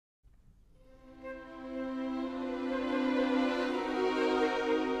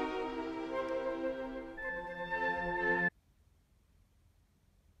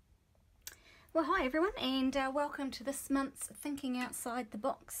Hi everyone, and welcome to this month's Thinking Outside the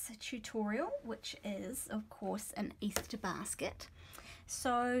Box tutorial, which is of course an Easter basket.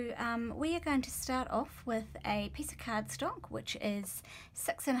 So we are going to start off with a piece of cardstock which is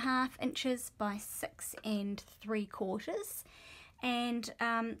 6.5 inches by 6 3/4, and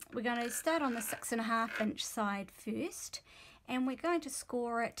we're going to start on the 6.5 inch side first, and we're going to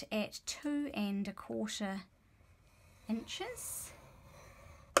score it at 2 1/4 inches.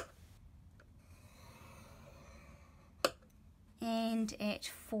 And at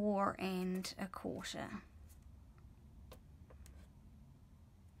 4 1/4.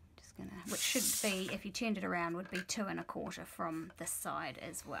 Just gonna, which should be, if you turned it around, would be 2 1/4 from this side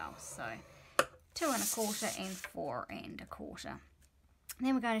as well. So 2 1/4 and 4 1/4.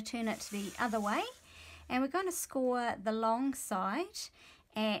 Then we're going to turn it the other way, and we're going to score the long side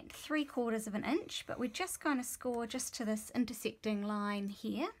at 3/4 of an inch, but we're just going to score just to this intersecting line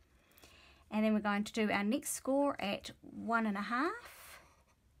here. And then we're going to do our next score at 1 1/2,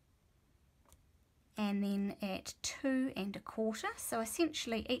 and then at 2 1/4. So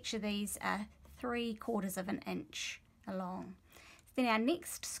essentially each of these are 3/4 of an inch along. Then our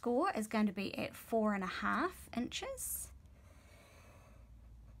next score is going to be at 4 1/2 inches,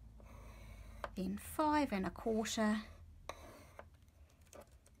 then 5 1/4,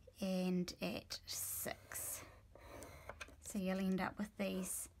 and at 6. So you'll end up with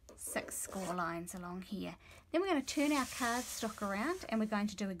these 6 score lines along here. Then we're going to turn our cardstock around, and we're going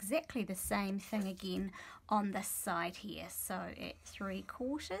to do exactly the same thing again on this side here. So at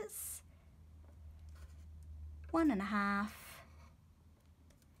 3/4, 1 1/2,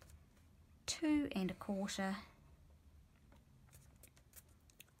 2 1/4,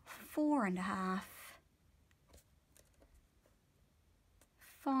 4 1/2,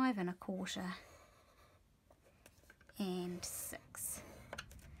 5 1/4, and 6.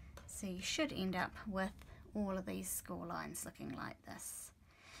 So you should end up with all of these score lines looking like this.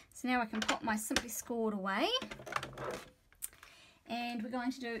 So now I can put my Simply Scored away, and we're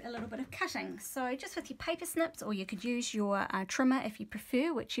going to do a little bit of cutting. So just with your paper snips, or you could use your trimmer if you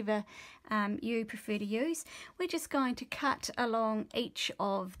prefer, whichever you prefer to use. We're just going to cut along each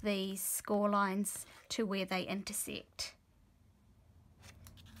of these score lines to where they intersect.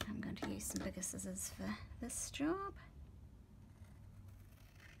 I'm going to use some bigger scissors for this job.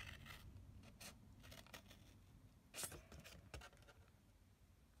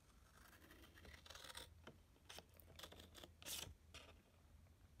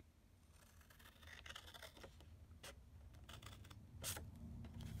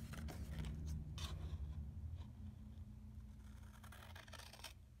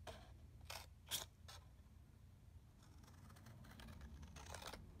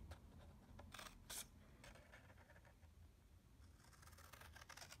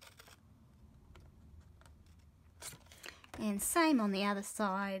 And same on the other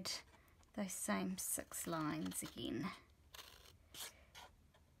side, those same 6 lines again.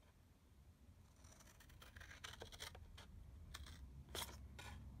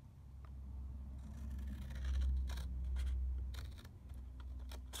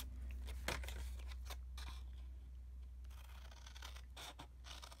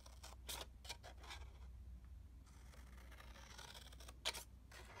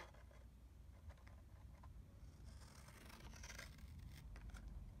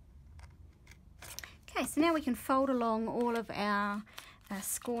 Okay, so now we can fold along all of our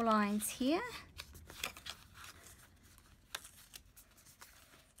score lines here.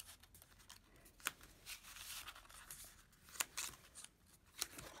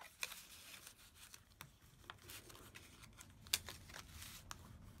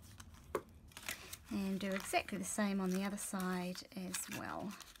 And do exactly the same on the other side as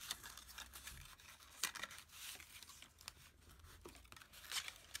well.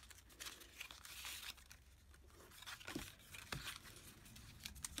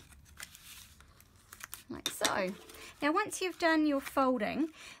 Like so. Now once you've done your folding,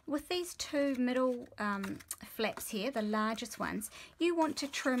 with these 2 middle flaps here, the largest ones, you want to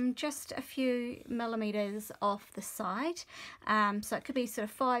trim just a few millimeters off the side. So it could be sort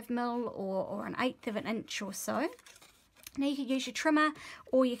of 5 mil or 1/8 of an inch or so. Now you can use your trimmer,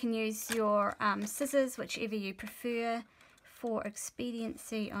 or you can use your scissors, whichever you prefer. For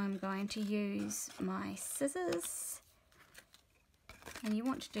expediency, I'm going to use my scissors. And you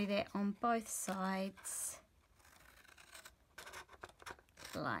want to do that on both sides,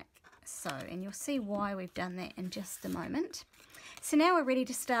 like so. And you'll see why we've done that in just a moment. So now we're ready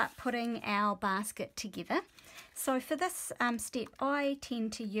to start putting our basket together. So for this step, I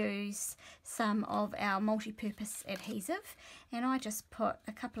tend to use some of our multi-purpose adhesive, and I just put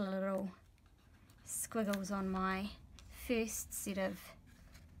a couple of little squiggles on my first set of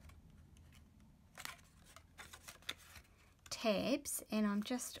tabs, and I'm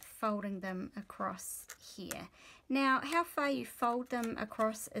just folding them across here. Now, how far you fold them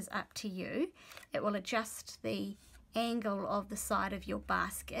across is up to you. It will adjust the angle of the side of your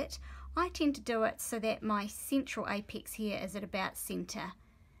basket. I tend to do it so that my central apex here is at about center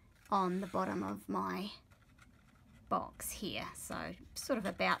on the bottom of my box here, so sort of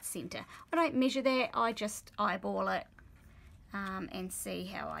about center. I don't measure that, I just eyeball it and see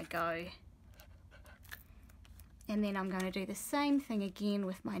how I go. And then I'm going to do the same thing again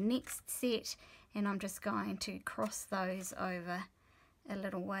with my next set, and I'm just going to cross those over a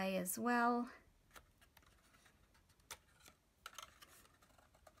little way as well.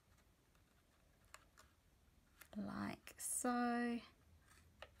 Like so.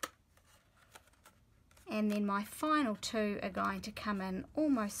 And then my final two are going to come in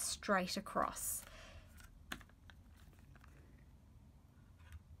almost straight across.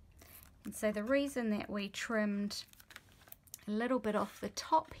 And so the reason that we trimmed a little bit off the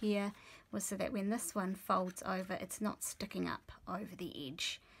top here was so that when this one folds over, it's not sticking up over the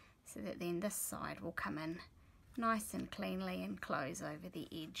edge, so that then this side will come in nice and cleanly and close over the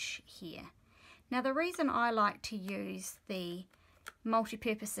edge here. Now the reason I like to use the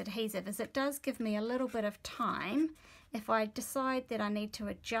multi-purpose adhesive is it does give me a little bit of time. If I decide that I need to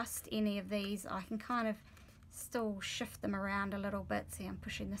adjust any of these, I can kind of still shift them around a little bit. See, I'm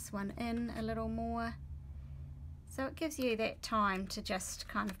pushing this one in a little more. So it gives you that time to just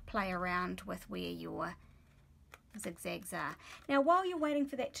kind of play around with where your zigzags are. Now while you're waiting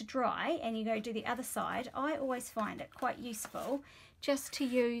for that to dry and you go do the other side, I always find it quite useful just to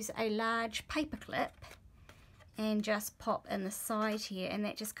use a large paper clip and just pop in the side here, and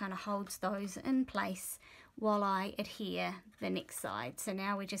that just kind of holds those in place while I adhere the next side. So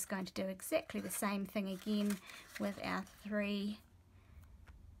now we're just going to do exactly the same thing again with our three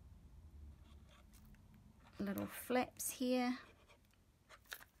little flaps here.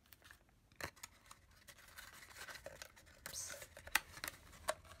 Oops.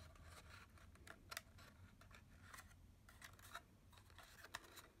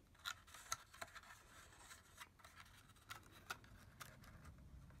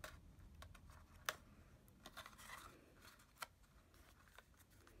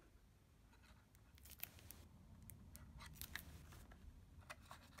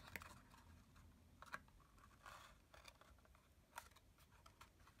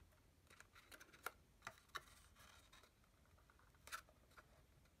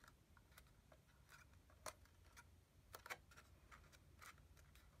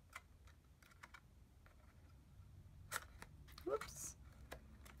 Whoops,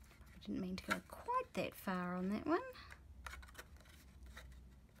 I didn't mean to go quite that far on that one.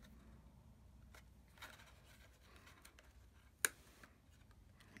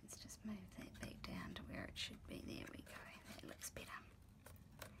 Let's just move that back down to where it should be. There we go, that looks better.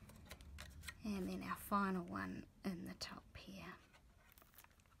 And then our final one in the top here.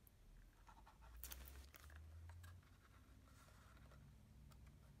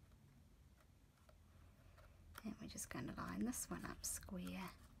 And we're just going to line this one up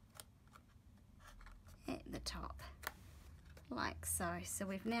square at the top, like so. So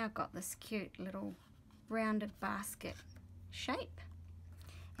we've now got this cute little rounded basket shape.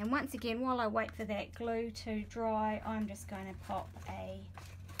 And once again, while I wait for that glue to dry, I'm just going to pop a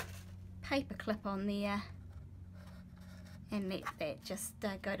paper clip on there and let that just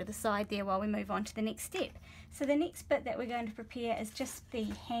go to the side there while we move on to the next step. So the next bit that we're going to prepare is just the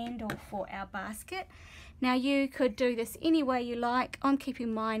handle for our basket. Now you could do this any way you like. I'm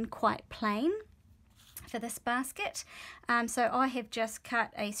keeping mine quite plain for this basket. So I have just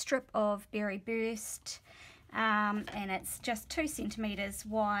cut a strip of berry burst, and it's just 2 centimeters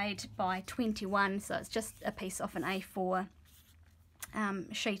wide by 21, so it's just a piece off an A4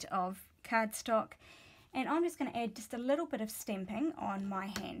 sheet of cardstock. And I'm just going to add just a little bit of stamping on my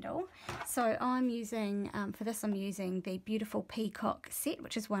handle. So I'm using, for this I'm using the Beautiful Peacock set,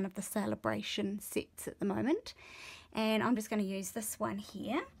 which is one of the celebration sets at the moment. And I'm just going to use this one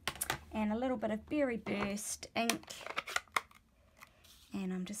here, and a little bit of berry burst ink.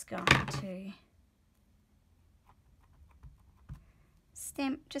 And I'm just going to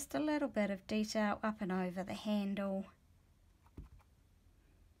stamp just a little bit of detail up and over the handle.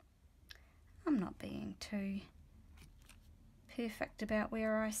 I'm not being too perfect about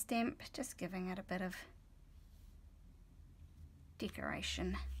where I stamp, just giving it a bit of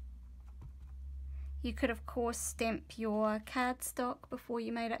decoration. You could of course stamp your cardstock before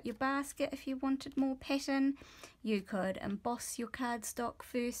you made up your basket if you wanted more pattern. You could emboss your cardstock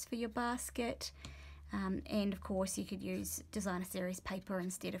first for your basket. And of course you could use designer series paper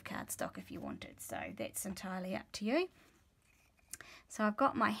instead of cardstock if you wanted, so that's entirely up to you. So I've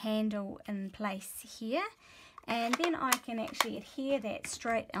got my handle in place here, and then I can actually adhere that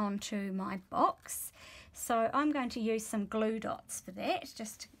straight onto my box. So I'm going to use some glue dots for that,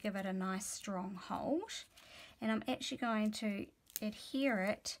 just to give it a nice strong hold. And I'm actually going to adhere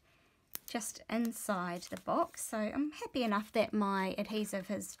it just inside the box. So I'm happy enough that my adhesive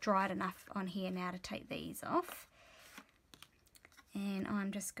has dried enough on here now to take these off. And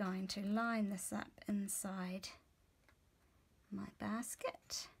I'm just going to line this up inside my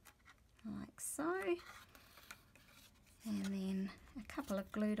basket, like so. And then a couple of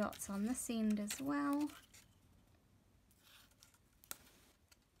glue dots on this end as well.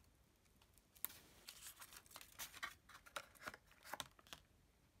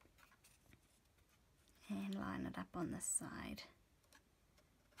 And line it up on this side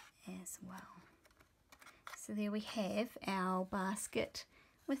as well. So there we have our basket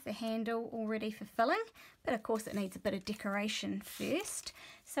with the handle all ready for filling, but of course it needs a bit of decoration first.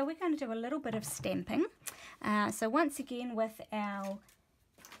 So we're going to do a little bit of stamping. So once again with our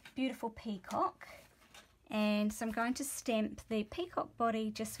Beautiful Peacock, and so I'm going to stamp the peacock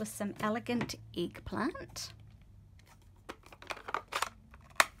body just with some elegant eggplant.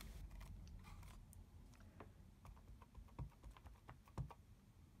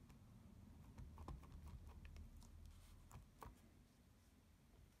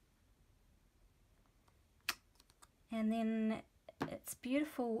 And then its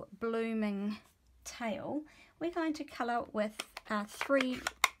beautiful blooming tail, we're going to colour with 3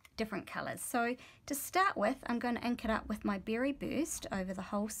 different colours. So to start with, I'm going to ink it up with my Berry Burst over the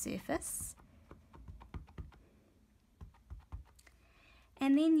whole surface.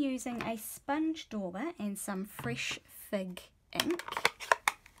 And then using a sponge dauber and some fresh fig ink,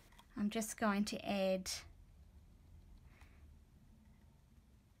 I'm just going to add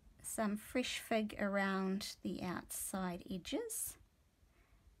some fresh fig around the outside edges.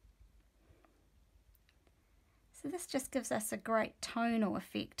 So this just gives us a great tonal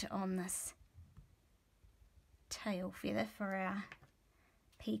effect on this tail feather for our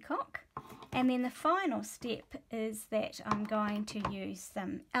peacock. And then the final step is that I'm going to use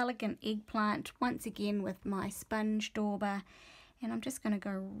some elegant eggplant once again with my sponge dauber, and I'm just going to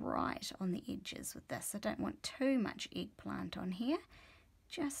go right on the edges with this. I don't want too much eggplant on here,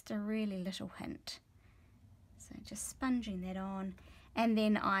 just a really little hint. So just sponging that on, and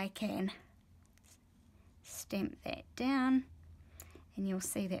then I can stamp that down, and you'll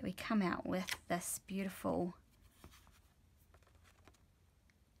see that we come out with this beautiful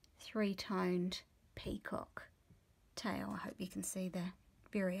 3-toned peacock tail. I hope you can see the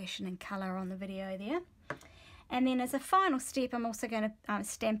variation in colour on the video there. And then as a final step, I'm also going to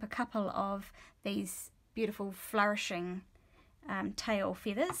stamp a couple of these beautiful flourishing tail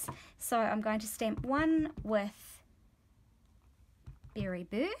feathers. So I'm going to stamp one with Berry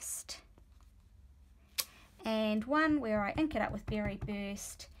Burst, and one where I ink it up with Berry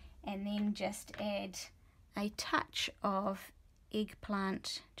Burst and then just add a touch of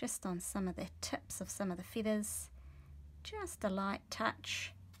eggplant just on some of the tips of some of the feathers, just a light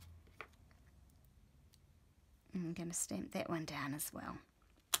touch. And I'm going to stamp that one down as well.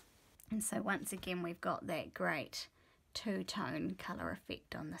 And so once again we've got that great 2-tone colour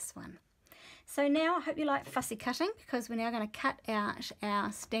effect on this one. So now I hope you like fussy cutting, because we're now going to cut out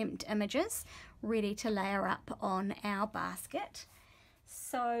our stamped images ready to layer up on our basket.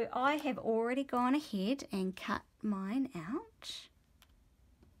 So I have already gone ahead and cut mine out.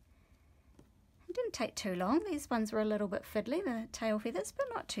 It didn't take too long. These ones were a little bit fiddly, the tail feathers, but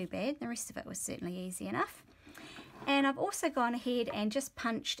not too bad. The rest of it was certainly easy enough. And I've also gone ahead and just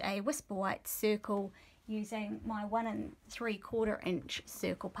punched a whisper white circle using my 1 3/4 inch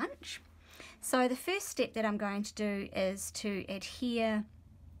circle punch. So the first step that I'm going to do is to adhere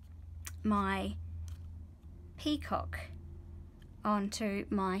my peacock onto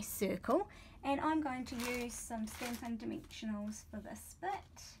my circle, and I'm going to use some Stampin' Dimensionals for this bit.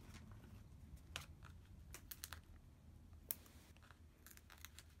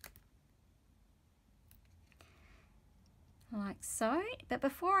 Like so. But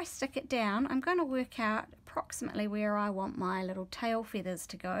before I stick it down, I'm going to work out approximately where I want my little tail feathers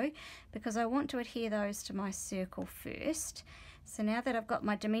to go, because I want to adhere those to my circle first. So now that I've got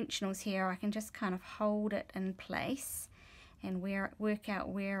my dimensionals here, I can just kind of hold it in place and work out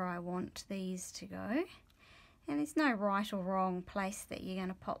where I want these to go. And there's no right or wrong place that you're going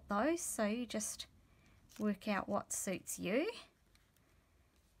to pop those, so you just work out what suits you.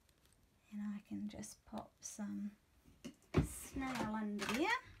 And I can just pop some snail under there.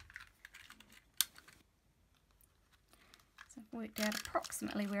 worked out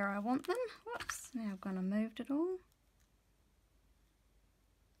approximately where I want them. Whoops, now I've gone and moved it all.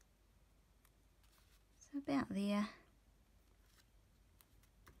 So about there.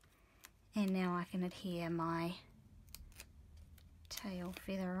 And now I can adhere my tail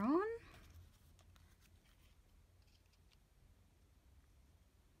feather on.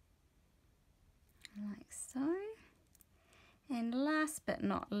 Like so. And last but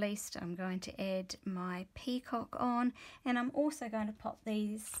not least, I'm going to add my peacock on, and I'm also going to pop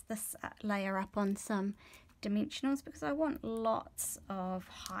this layer up on some dimensionals because I want lots of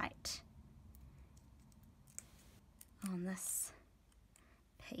height on this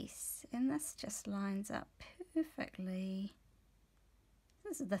piece, and this just lines up perfectly.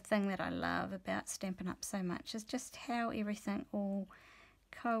 This is the thing that I love about Stampin' Up! So much, is just how everything all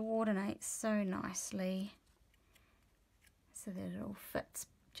coordinates so nicely, so that it all fits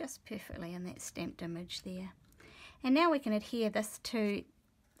just perfectly in that stamped image there. And now we can adhere this to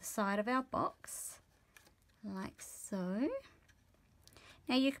the side of our box, like so.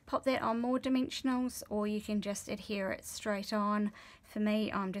 Now you can pop that on more dimensionals, or you can just adhere it straight on. For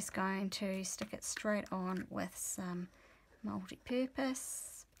me, I'm just going to stick it straight on with some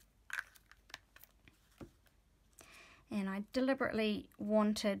multi-purpose. And I deliberately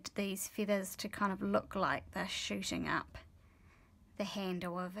wanted these feathers to kind of look like they're shooting up the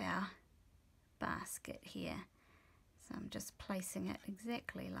handle of our basket here. So I'm just placing it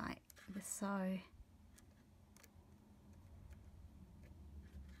exactly like so.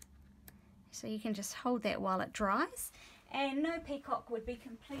 So you can just hold that while it dries. And no peacock would be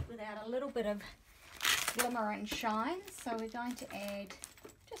complete without a little bit of glimmer and shine. So we're going to add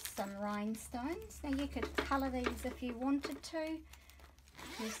just some rhinestones. Now you could colour these if you wanted to.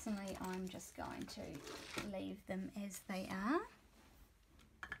 Personally, I'm just going to leave them as they are.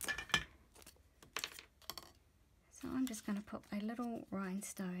 So I'm just going to put a little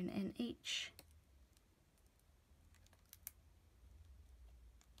rhinestone in each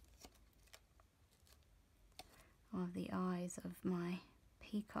of the eyes of my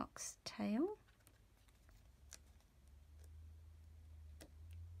peacock's tail.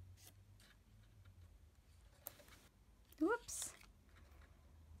 Whoops.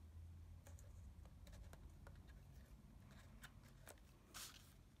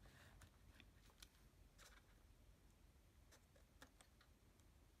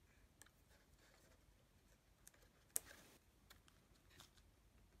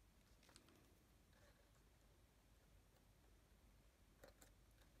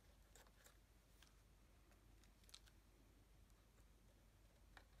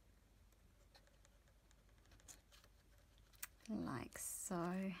 Like so.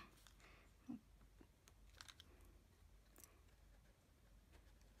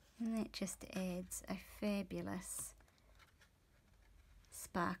 And that just adds a fabulous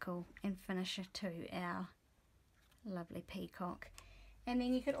sparkle and finisher to our lovely peacock. And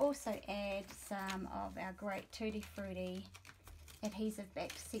then you could also add some of our great Tutti Frutti adhesive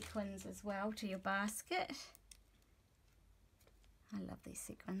backed sequins as well to your basket. I love these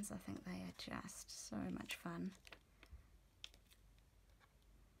sequins, I think they are just so much fun.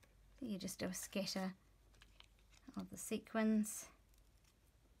 You just do a scatter of the sequins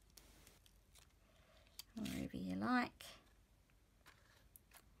wherever you like.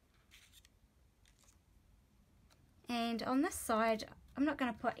 And on this side, I'm not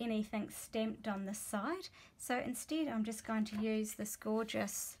going to put anything stamped on this side, so instead I'm just going to use this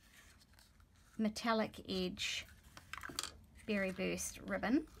gorgeous metallic edge Berry Burst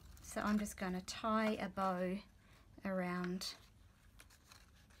ribbon. So I'm just going to tie a bow around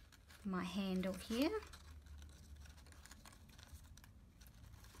my handle here.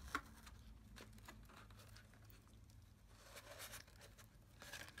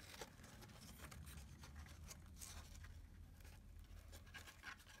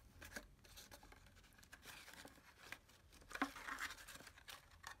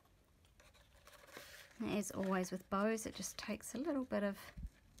 As always with bows, it just takes a little bit of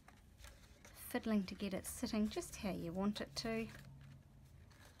fiddling to get it sitting just how you want it to.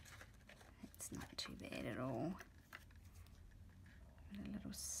 It's not too bad at all. Got a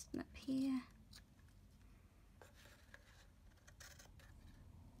little snip here.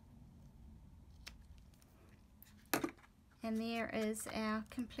 And there is our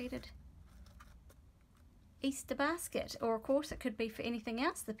completed Easter basket, or of course it could be for anything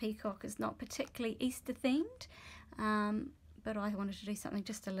else. The peacock is not particularly Easter themed, but I wanted to do something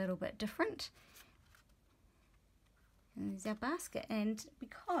just a little bit different. And there's our basket, and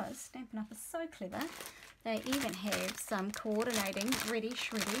because Stampin' Up! Is so clever, they even have some coordinating ready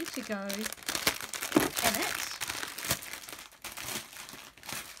shreddy to go in it.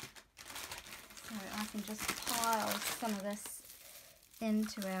 can just pile some of this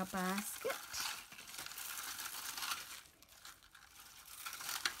into our basket.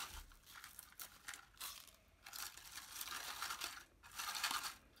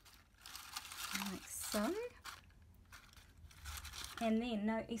 Like so. And then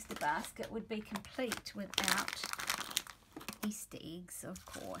no Easter basket would be complete without Easter eggs, of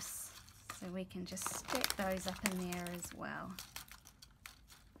course. So we can just stack those up in there as well.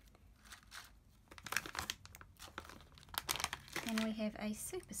 And we have a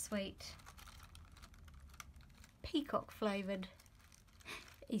super sweet peacock flavoured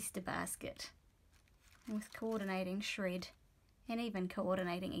Easter basket with coordinating shred and even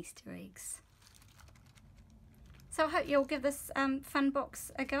coordinating Easter eggs. So I hope you'll give this fun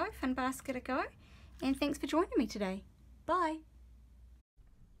box a go, fun basket a go, and thanks for joining me today. Bye.